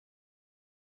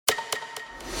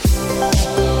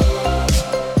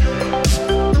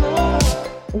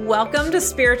Welcome to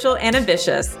Spiritual and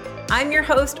Ambitious. I'm your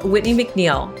host, Whitney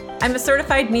McNeil. I'm a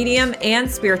certified medium and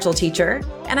spiritual teacher,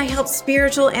 and I help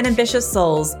spiritual and ambitious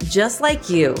souls just like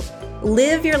you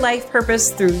live your life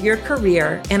purpose through your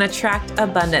career and attract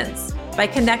abundance by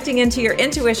connecting into your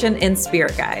intuition and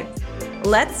spirit guides.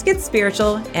 Let's get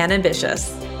spiritual and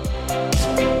ambitious.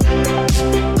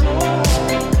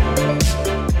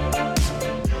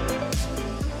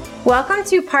 Welcome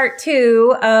to part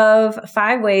 2 of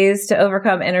 5 ways to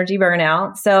overcome energy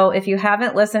burnout. So if you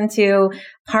haven't listened to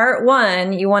part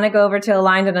 1, you want to go over to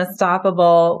Aligned and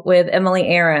Unstoppable with Emily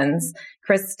Aarons.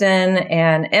 Kristen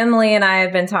and Emily and I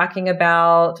have been talking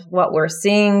about what we're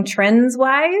seeing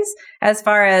trends-wise as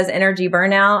far as energy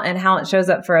burnout and how it shows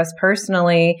up for us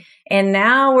personally. And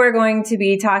now we're going to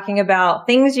be talking about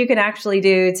things you can actually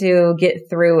do to get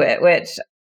through it, which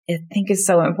I think is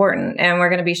so important. And we're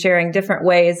going to be sharing different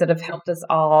ways that have helped us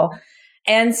all.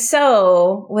 And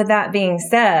so with that being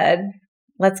said,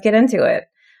 let's get into it.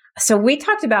 So we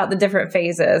talked about the different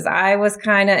phases. I was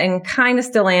kind of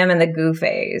still am in the goo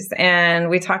phase. And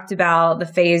we talked about the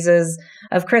phases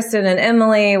of Kristen and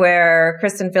Emily, where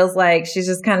Kristen feels like she's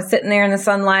just kind of sitting there in the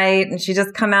sunlight and she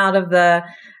just come out of the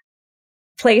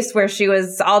place where she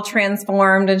was all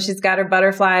transformed and she's got her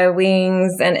butterfly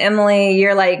wings. And Emily,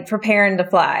 you're like preparing to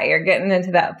fly. You're getting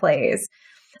into that place.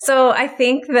 So I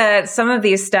think that some of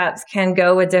these steps can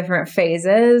go with different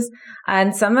phases,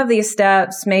 and some of these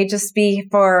steps may just be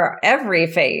for every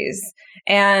phase.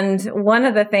 And one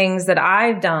of the things that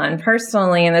I've done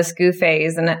personally in this goo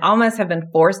phase, and almost have been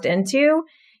forced into,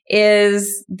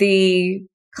 is the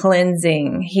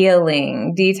cleansing,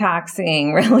 healing,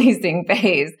 detoxing, releasing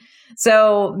phase.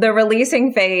 So the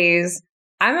releasing phase,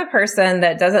 I'm a person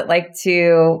that doesn't like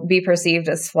to be perceived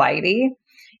as flighty.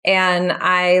 And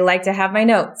I like to have my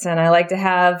notes and I like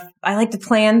to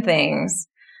plan things.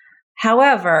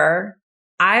 However,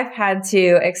 I've had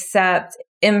to accept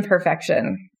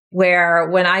imperfection, where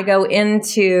when I go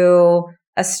into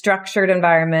a structured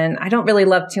environment, I don't really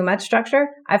love too much structure.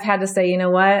 I've had to say, you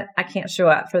know what? I can't show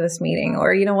up for this meeting,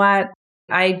 or you know what?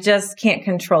 I just can't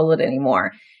control it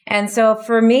anymore. And so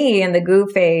for me in the goo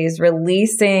phase,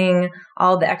 releasing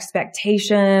all the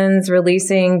expectations,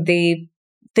 releasing the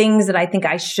things that I think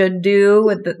I should do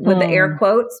with the air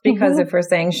quotes, because if we're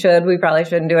saying should, we probably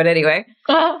shouldn't do it anyway.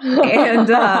 And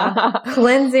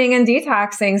cleansing and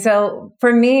detoxing. So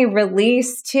for me,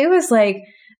 release too is like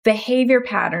behavior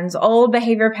patterns, old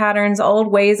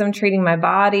ways of treating my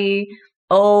body,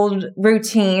 old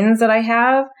routines that I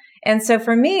have. And so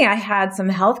for me, I had some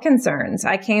health concerns.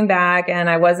 I came back and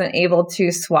I wasn't able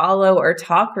to swallow or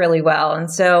talk really well. And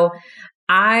so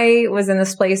I was in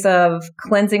this place of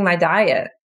cleansing my diet.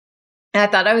 And I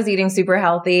thought I was eating super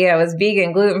healthy. I was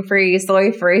vegan, gluten-free,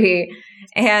 soy-free.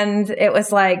 And it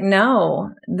was like,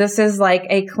 no, this is like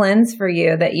a cleanse for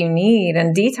you that you need.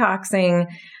 And detoxing,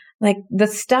 like the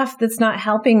stuff that's not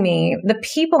helping me, the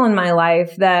people in my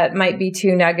life that might be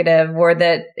too negative or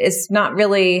that is not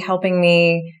really helping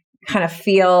me kind of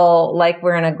feel like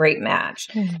we're in a great match.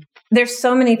 There's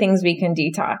so many things we can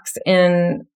detox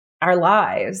in our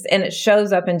lives, and it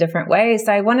shows up in different ways.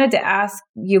 So I wanted to ask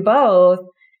you both,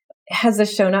 has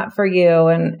this shown up for you,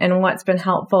 and what's been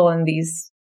helpful in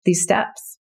these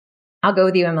steps? I'll go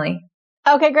with you, Emily.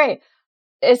 Okay, great.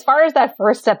 As far as that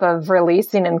first step of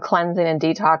releasing and cleansing and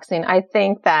detoxing, I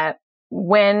think that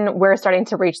when we're starting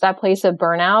to reach that place of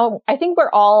burnout, I think we're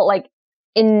all like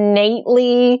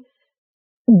innately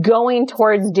going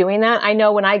towards doing that. I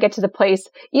know when I get to the place,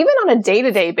 even on a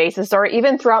day-to-day basis, or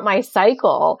even throughout my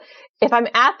cycle, if I'm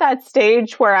at that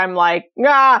stage where I'm like,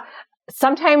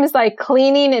 sometimes like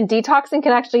cleaning and detoxing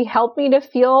can actually help me to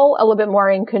feel a little bit more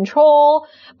in control.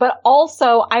 But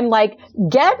also I'm like,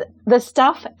 get the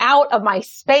stuff out of my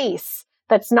space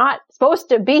that's not supposed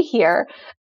to be here.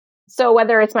 So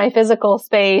whether it's my physical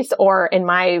space or in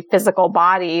my physical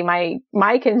body, my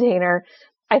container,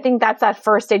 I think that's that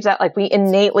first stage that like we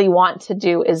innately want to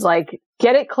do is like,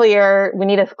 get it clear. We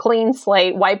need a clean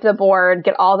slate, wipe the board,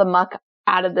 get all the muck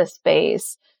out of the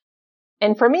space.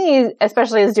 And for me,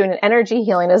 especially as doing an energy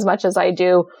healing as much as I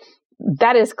do,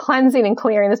 that is cleansing and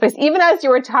clearing the space. Even as you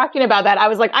were talking about that, I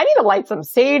was like, I need to light some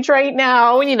sage right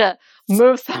now. We need to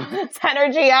move some of this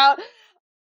energy out.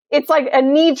 It's like a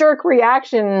knee-jerk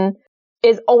reaction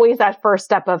is always that first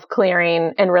step of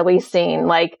clearing and releasing.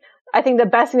 Like, I think the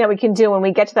best thing that we can do when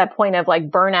we get to that point of like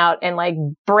burnout and like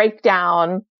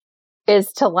breakdown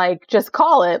is to like just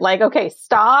call it like, okay,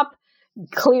 stop,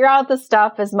 clear out the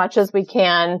stuff as much as we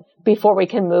can before we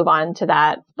can move on to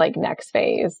that like next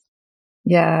phase.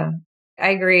 Yeah,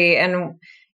 I agree. And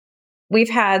we've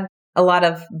had a lot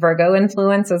of Virgo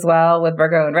influence as well, with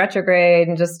Virgo in retrograde.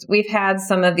 And just, we've had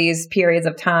some of these periods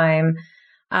of time,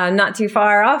 not too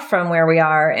far off from where we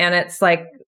are. And it's like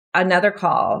another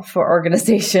call for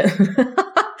organization,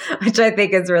 which I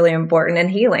think is really important,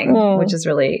 and healing, which is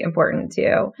really important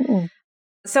too.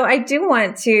 So I do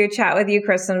want to chat with you,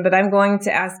 Kristen, but I'm going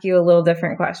to ask you a little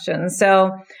different question.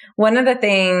 So one of the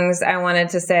things I wanted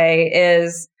to say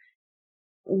is,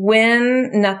 when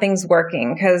nothing's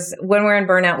working, because when we're in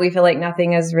burnout, we feel like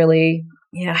nothing is really,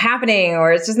 happening,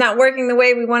 or it's just not working the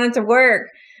way we want it to work.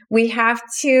 We have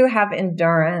to have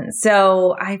endurance.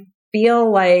 So I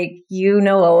feel like you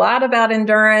know a lot about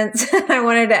endurance. I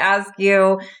wanted to ask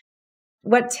you,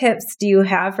 what tips do you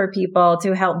have for people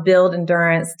to help build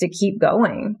endurance to keep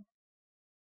going?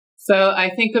 So I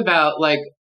think about like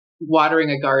watering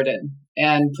a garden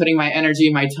and putting my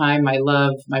energy, my time, my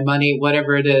love, my money,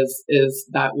 whatever it is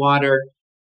that water.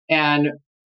 And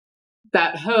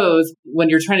that hose, when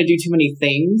you're trying to do too many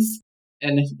things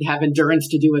and have endurance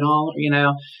to do it all,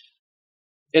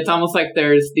 it's almost like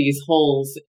there's these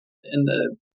holes in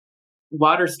the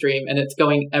water stream and it's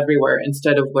going everywhere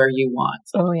instead of where you want.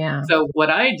 Oh, yeah. So what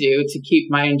I do to keep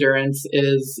my endurance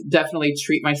is definitely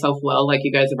treat myself well, like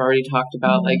you guys have already talked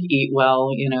about, like eat well,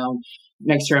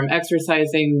 make sure I'm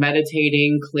exercising,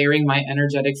 meditating, clearing my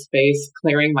energetic space,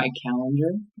 clearing my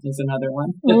calendar is another one.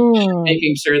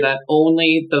 Making sure that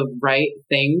only the right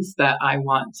things that I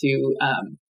want to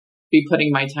be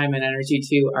putting my time and energy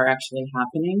to are actually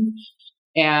happening.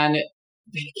 And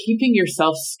keeping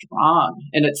yourself strong,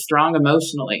 and it's strong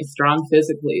emotionally, strong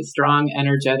physically, strong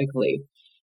energetically.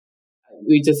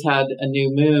 We just had a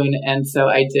new moon, and so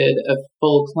I did a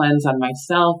full cleanse on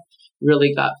myself,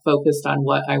 really got focused on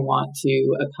what I want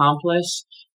to accomplish,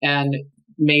 and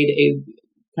made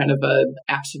a kind of a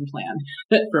action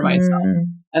plan for myself.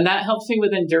 And that helps me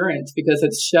with endurance, because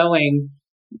it's showing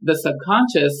the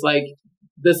subconscious, like,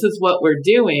 this is what we're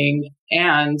doing,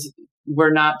 and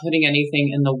we're not putting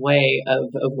anything in the way of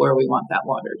where we want that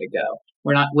water to go.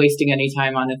 We're not wasting any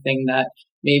time on a thing that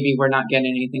maybe we're not getting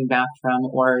anything back from,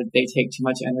 or they take too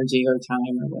much energy or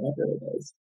time or whatever it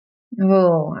is.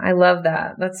 Oh, I love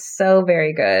that. That's so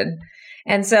very good.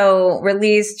 And so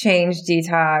release, change,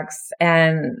 detox,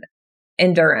 and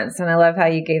endurance. And I love how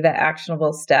you gave that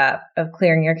actionable step of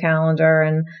clearing your calendar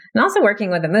and also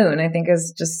working with the moon, I think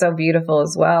is just so beautiful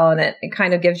as well. And it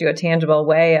kind of gives you a tangible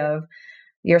way of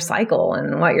your cycle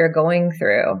and what you're going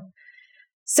through.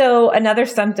 So another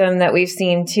symptom that we've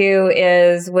seen too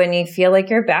is when you feel like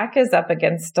your back is up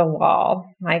against a wall,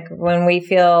 like when we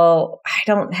feel, I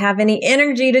don't have any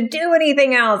energy to do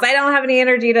anything else. I don't have any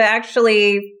energy to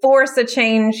actually force a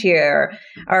change here,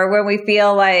 or when we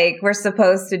feel like we're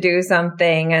supposed to do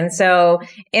something. And so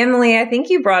Emily, I think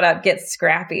you brought up get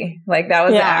scrappy. Like that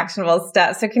was the actionable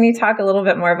step. So can you talk a little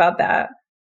bit more about that?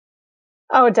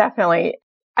 Oh, definitely.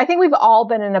 I think we've all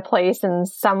been in a place in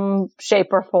some shape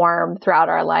or form throughout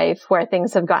our life where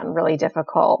things have gotten really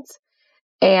difficult.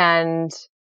 And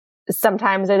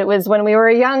sometimes it was when we were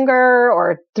younger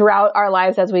or throughout our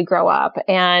lives as we grow up.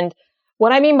 And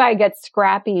what I mean by get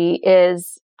scrappy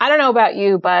is, I don't know about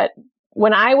you, but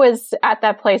when I was at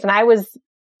that place, and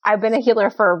I've been a healer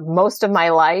for most of my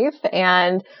life.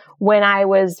 And when I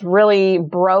was really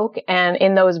broke and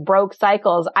in those broke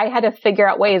cycles, I had to figure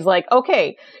out ways like,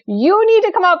 okay, you need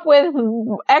to come up with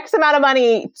X amount of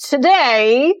money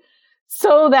today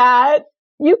so that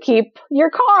you keep your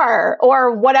car,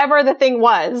 or whatever the thing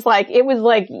was. Like, it was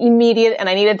like immediate and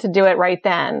I needed to do it right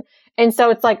then. And so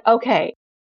it's like, okay,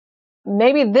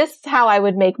 maybe this is how I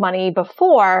would make money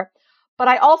before, but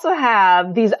I also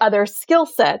have these other skill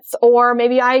sets, or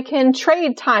maybe I can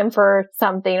trade time for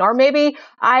something, or maybe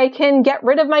I can get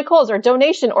rid of my clothes, or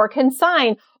donation, or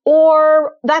consign,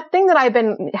 or that thing that I've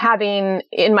been having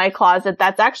in my closet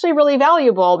that's actually really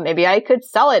valuable. Maybe I could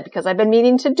sell it because I've been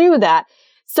meaning to do that.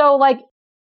 So like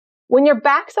when your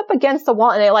back's up against the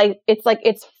wall and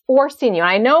it's forcing you. And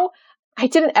I know I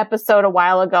did an episode a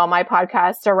while ago on my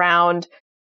podcast around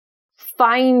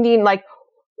finding, like,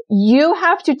 you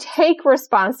have to take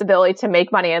responsibility to make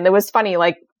money. And it was funny,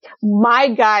 like my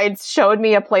guides showed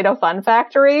me a Play-Doh Fun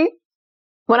Factory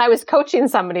when I was coaching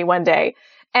somebody one day.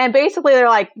 And basically they're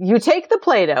like, you take the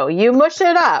Play-Doh, you mush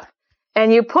it up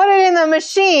and you put it in the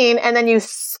machine and then you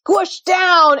squish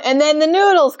down and then the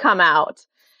noodles come out.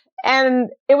 And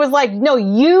it was like, no,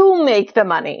 you make the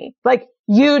money. Like,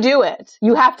 you do it.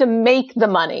 You have to make the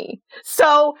money.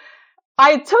 So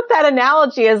I took that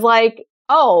analogy as like,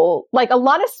 oh, like a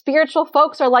lot of spiritual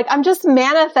folks are like, I'm just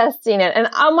manifesting it. And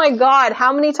oh my God,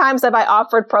 how many times have I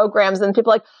offered programs and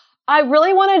people are like, I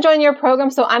really want to join your program,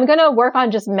 so I'm going to work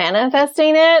on just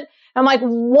manifesting it. I'm like,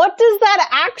 what does that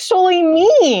actually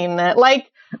mean?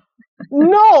 Like,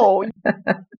 no.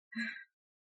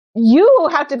 You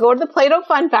have to go to the Play-Doh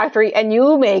Fun Factory and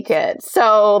you make it.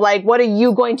 So like, what are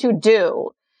you going to do?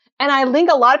 And I think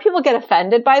a lot of people get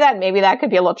offended by that. Maybe that could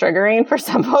be a little triggering for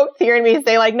some folks hearing me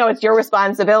say like, no, it's your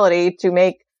responsibility to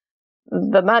make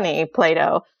the money,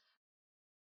 Play-Doh.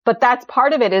 But that's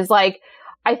part of it is like,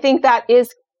 I think that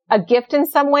is a gift in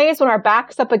some ways when our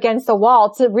back's up against the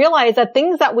wall to realize that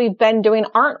things that we've been doing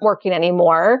aren't working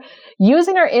anymore.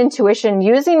 Using our intuition,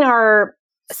 using our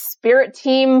spirit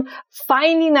team,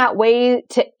 finding that way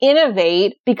to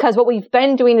innovate because what we've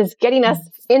been doing is getting us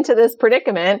into this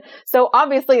predicament. So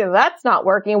obviously that's not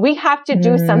working. We have to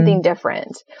do something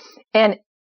different. And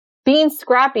being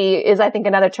scrappy is, I think,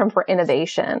 another term for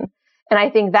innovation. And I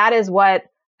think that is what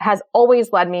has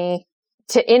always led me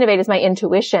to innovate is my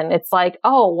intuition. It's like,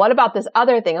 oh, what about this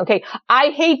other thing? Okay, I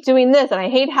hate doing this and I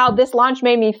hate how this launch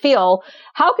made me feel.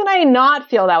 How can I not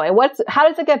feel that way? How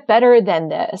does it get better than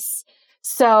this?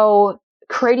 So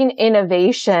creating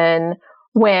innovation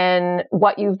when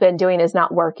what you've been doing is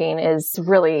not working is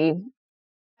really,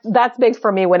 that's big for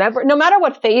me no matter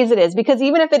what phase it is, because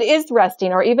even if it is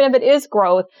resting or even if it is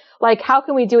growth, like how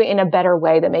can we do it in a better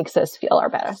way that makes us feel our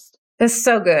best? That's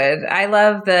so good. I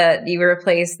love that you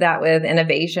replace that with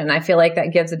innovation. I feel like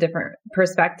that gives a different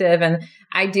perspective. And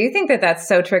I do think that that's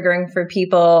so triggering for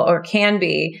people, or can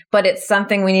be, but it's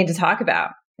something we need to talk about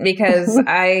because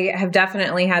I have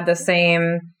definitely had the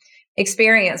same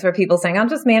experience where people saying, I'll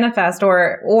just manifest,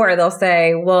 or they'll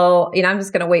say, well, I'm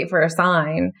just going to wait for a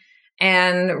sign.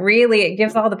 And really, it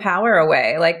gives all the power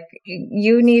away. Like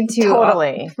you need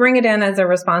to bring it in as a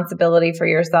responsibility for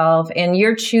yourself, and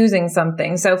you're choosing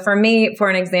something. So for me, for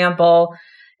an example,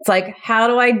 it's like, how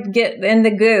do I get in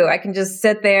the goo? I can just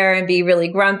sit there and be really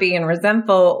grumpy and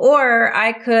resentful, or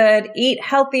I could eat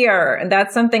healthier. And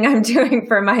that's something I'm doing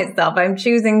for myself. I'm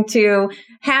choosing to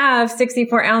have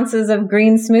 64 ounces of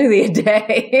green smoothie a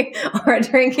day or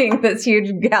drinking this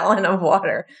huge gallon of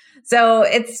water. So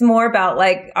it's more about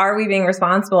like, are we being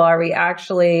responsible? Are we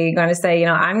actually going to say,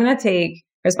 I'm going to take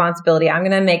responsibility. I'm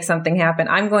going to make something happen.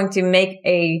 I'm going to make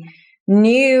a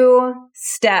new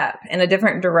step in a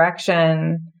different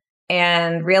direction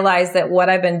and realize that what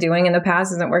I've been doing in the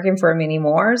past isn't working for me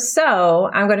anymore. So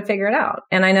I'm going to figure it out.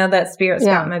 And I know that Spirit's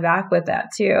got my back with that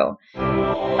too.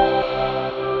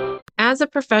 As a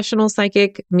professional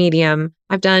psychic medium,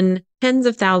 I've done tens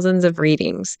of thousands of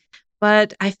readings.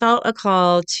 But I felt a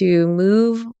call to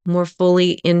move more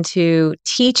fully into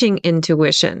teaching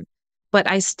intuition. But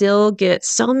I still get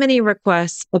so many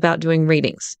requests about doing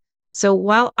readings. So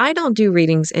while I don't do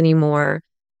readings anymore,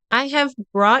 I have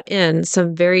brought in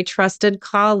some very trusted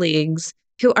colleagues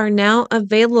who are now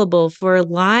available for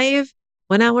live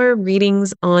 1-hour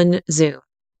readings on Zoom.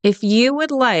 If you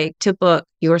would like to book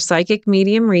your psychic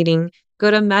medium reading, go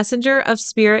to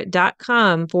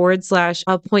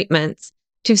messengerofspirit.com/appointments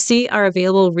to see our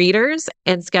available readers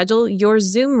and schedule your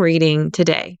Zoom reading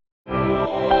today.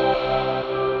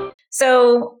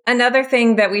 So another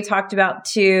thing that we talked about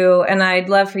too, and I'd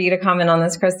love for you to comment on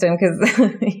this, Kristen, because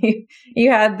you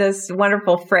had this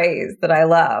wonderful phrase that I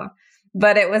love,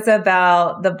 but it was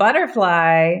about the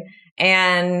butterfly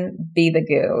and be the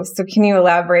goo. So can you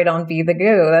elaborate on be the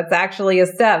goo? That's actually a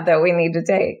step that we need to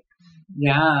take.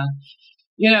 Yeah.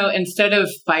 Instead of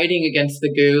fighting against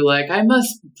the goo, like I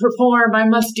must perform, I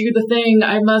must do the thing,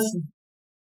 I must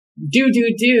do.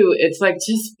 It's like,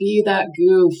 just be that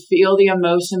goo, feel the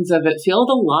emotions of it, feel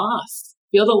the loss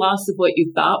of what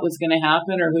you thought was going to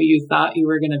happen or who you thought you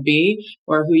were going to be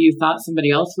or who you thought somebody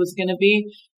else was going to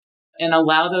be, and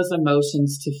allow those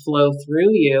emotions to flow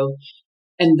through you.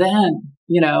 And then,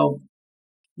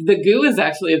 the goo is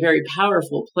actually a very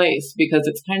powerful place because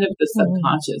it's kind of the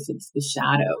subconscious. It's the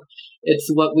shadow. It's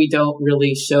what we don't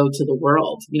really show to the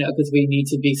world, because we need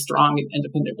to be strong and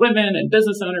independent women and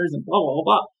business owners and blah, blah,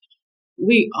 blah.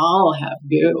 We all have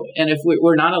goo. And if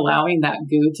we're not allowing that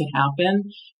goo to happen,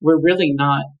 we're really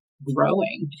not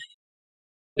growing.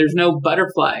 There's no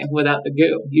butterfly without the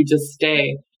goo. You just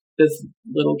stay this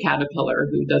little caterpillar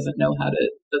who doesn't know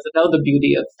the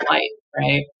beauty of flight,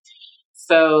 right?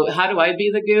 So how do I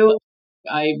be the goo?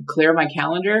 I clear my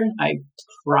calendar. I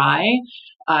cry.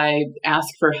 I ask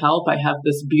for help. I have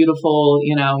this beautiful,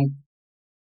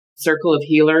 circle of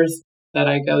healers that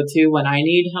I go to when I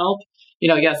need help.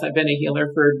 Yes, I've been a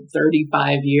healer for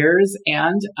 35 years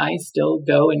and I still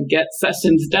go and get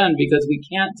sessions done because we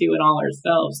can't do it all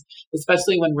ourselves,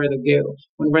 especially when we're the goo.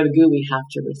 When we're the goo, we have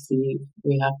to receive.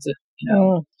 We have to,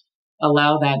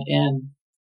 allow that in.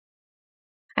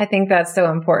 I think that's so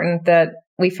important that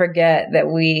we forget that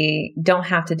we don't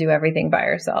have to do everything by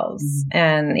ourselves.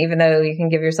 And even though you can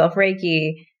give yourself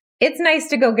Reiki, it's nice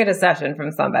to go get a session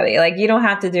from somebody. Like, you don't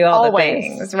have to do all the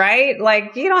things, right?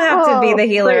 Like, you don't have to be the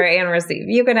healer and receive.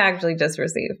 You can actually just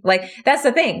receive. Like, that's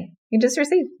the thing. You just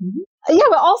receive. Yeah,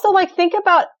 but also like think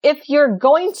about if you're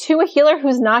going to a healer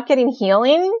who's not getting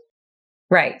healing.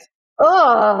 Right.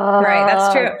 Oh, right.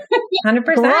 That's true.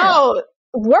 100%. Bro,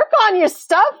 work on your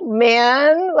stuff,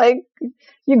 man. Like,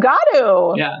 you got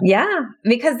to. Yeah. Yeah.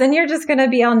 Because then you're just going to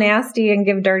be all nasty and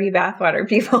give dirty bathwater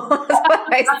people. That's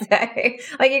what I say.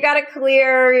 Like, you got to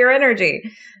clear your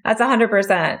energy. That's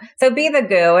 100%. So be the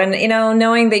goo. And,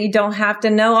 knowing that you don't have to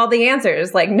know all the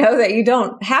answers, like know that you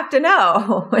don't have to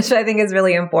know, which I think is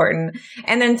really important.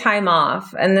 And then time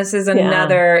off. And this is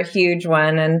another huge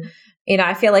one. And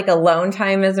I feel like alone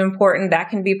time is important. That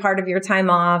can be part of your time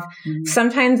off.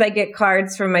 Sometimes I get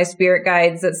cards from my spirit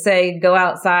guides that say, go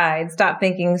outside, stop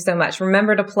thinking so much,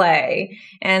 remember to play.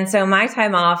 And so my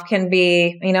time off can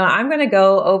be, I'm going to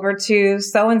go over to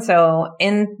so-and-so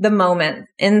in the moment,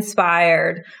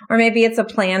 inspired, or maybe it's a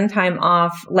planned time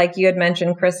off. Like you had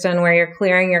mentioned, Kristen, where you're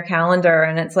clearing your calendar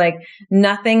and it's like,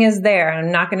 nothing is there and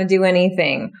I'm not going to do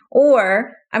anything.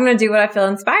 Or I'm going to do what I feel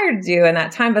inspired to do in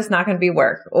that time, but it's not going to be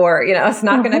work, or, it's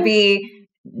not going to be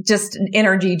just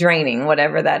energy draining,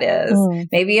 whatever that is.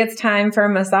 Maybe it's time for a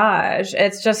massage.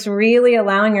 It's just really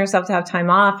allowing yourself to have time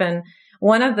off. And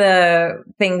one of the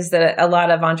things that a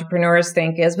lot of entrepreneurs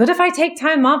think is, but if I take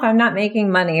time off, I'm not making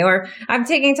money, or I'm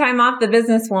taking time off, the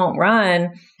business won't run.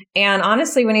 And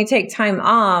honestly, when you take time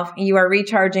off, you are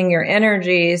recharging your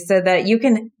energy so that you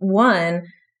can, one,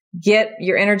 get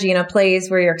your energy in a place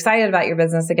where you're excited about your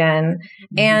business again.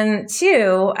 And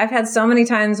two, I've had so many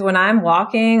times when I'm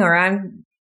walking or I'm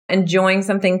enjoying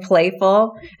something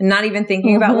playful and not even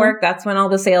thinking about work, that's when all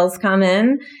the sales come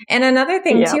in. And another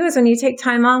thing too is when you take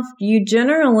time off, you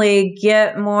generally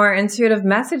get more intuitive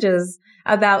messages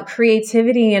about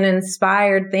creativity and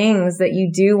inspired things that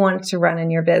you do want to run in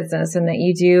your business and that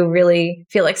you do really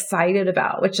feel excited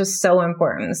about, which is so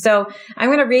important. So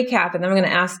I'm going to recap and then I'm going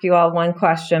to ask you all one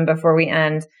question before we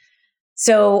end.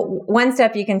 So one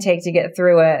step you can take to get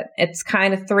through it, it's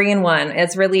kind of 3 in 1.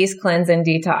 It's release, cleanse, and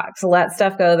detox. Let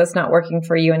stuff go that's not working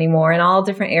for you anymore in all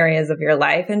different areas of your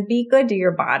life, and be good to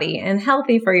your body and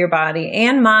healthy for your body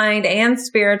and mind and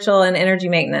spiritual and energy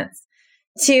maintenance.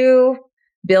 2,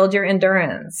 build your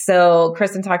endurance. So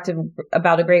Kristen talked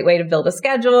about a great way to build a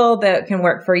schedule that can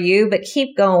work for you, but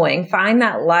keep going. Find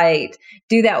that light.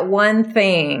 Do that one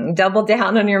thing. Double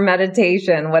down on your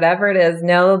meditation, whatever it is.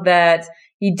 Know that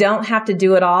you don't have to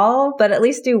do it all, but at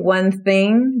least do one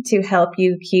thing to help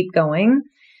you keep going.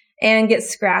 And get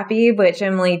scrappy, which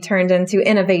Emily turned into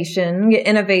innovation. Get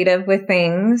innovative with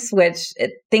things,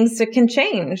 things that can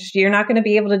change. You're not going to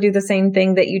be able to do the same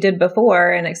thing that you did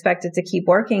before and expect it to keep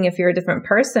working. If you're a different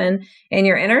person and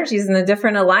your energy is in a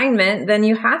different alignment, then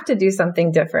you have to do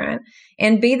something different.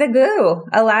 And be the goo.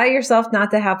 Allow yourself not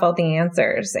to have all the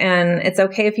answers. And it's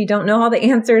okay if you don't know all the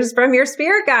answers from your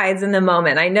spirit guides in the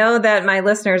moment. I know that my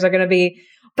listeners are going to be,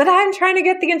 but I'm trying to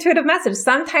get the intuitive message.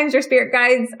 Sometimes your spirit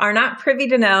guides are not privy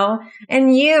to know,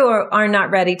 and you are not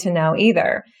ready to know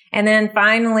either. And then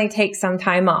finally, take some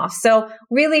time off. So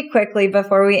really quickly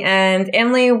before we end,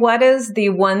 Emily, what is the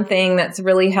one thing that's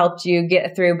really helped you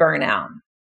get through burnout?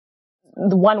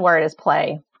 The one word is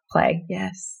play. Play.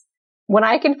 Yes. When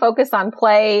I can focus on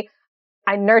play,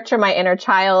 I nurture my inner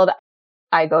child.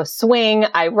 I go swing,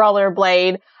 I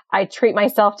rollerblade, I treat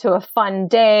myself to a fun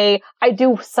day. I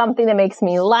do something that makes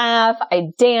me laugh. I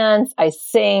dance, I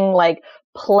sing, like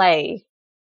play.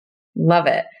 Love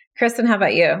it. Kristen, how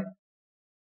about you?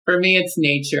 For me, it's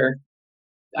nature.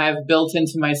 I've built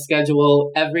into my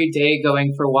schedule every day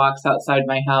going for walks outside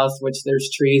my house, which there's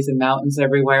trees and mountains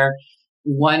everywhere.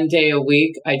 One day a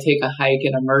week, I take a hike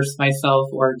and immerse myself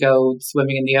or go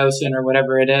swimming in the ocean or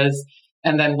whatever it is.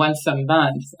 And then once a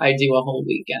month, I do a whole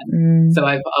weekend. So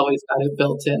I've always got it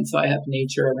built in. So I have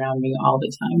nature around me all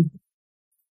the time.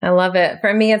 I love it.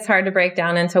 For me, it's hard to break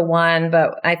down into one,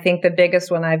 but I think the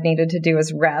biggest one I've needed to do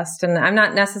is rest. And I'm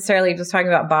not necessarily just talking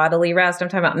about bodily rest. I'm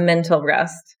talking about mental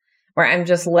rest, where I'm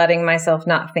just letting myself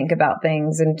not think about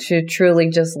things and to truly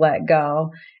just let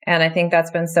go. And I think that's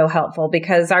been so helpful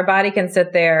because our body can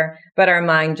sit there, but our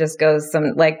mind just goes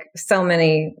so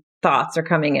many thoughts are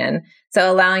coming in.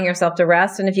 So allowing yourself to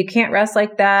rest. And if you can't rest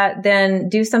like that, then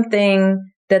do something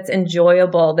that's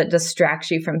enjoyable, that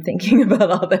distracts you from thinking about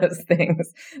all those things.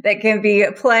 That can be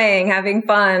playing, having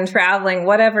fun, traveling,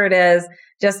 whatever it is.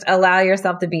 just allow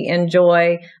yourself to be in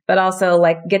joy, but also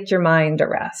like get your mind to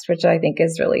rest, which I think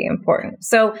is really important.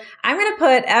 So I'm going to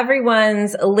put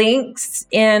everyone's links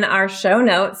in our show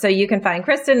notes so you can find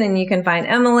Kristen and you can find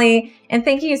Emily. And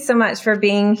thank you so much for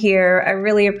being here. I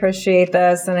really appreciate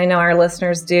this. And I know our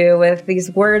listeners do, with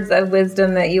these words of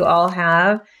wisdom that you all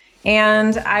have.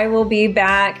 And I will be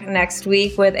back next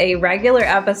week with a regular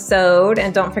episode.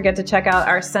 And don't forget to check out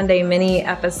our Sunday mini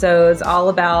episodes all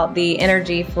about the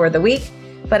energy for the week.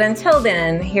 But until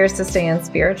then, here's to staying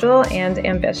spiritual and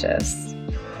ambitious.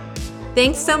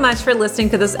 Thanks so much for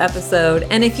listening to this episode.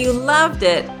 And if you loved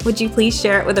it, would you please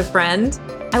share it with a friend?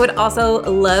 I would also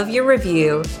love your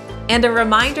review and a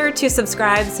reminder to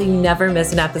subscribe so you never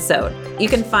miss an episode. You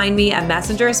can find me at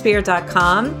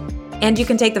messengerofspirit.com, and you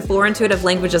can take the 4 Intuitive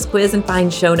Languages quiz and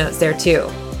find show notes there too.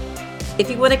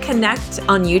 If you want to connect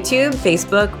on YouTube,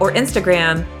 Facebook, or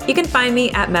Instagram, you can find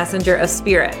me at Messenger of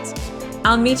Spirit.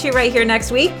 I'll meet you right here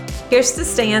next week. Here's to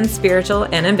staying spiritual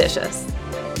and ambitious.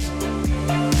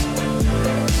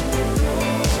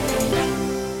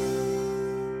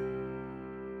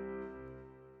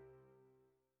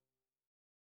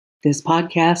 This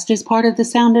podcast is part of the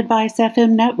Sound Advice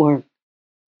FM network.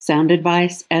 Sound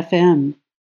Advice FM.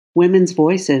 Women's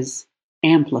voices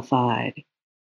amplified.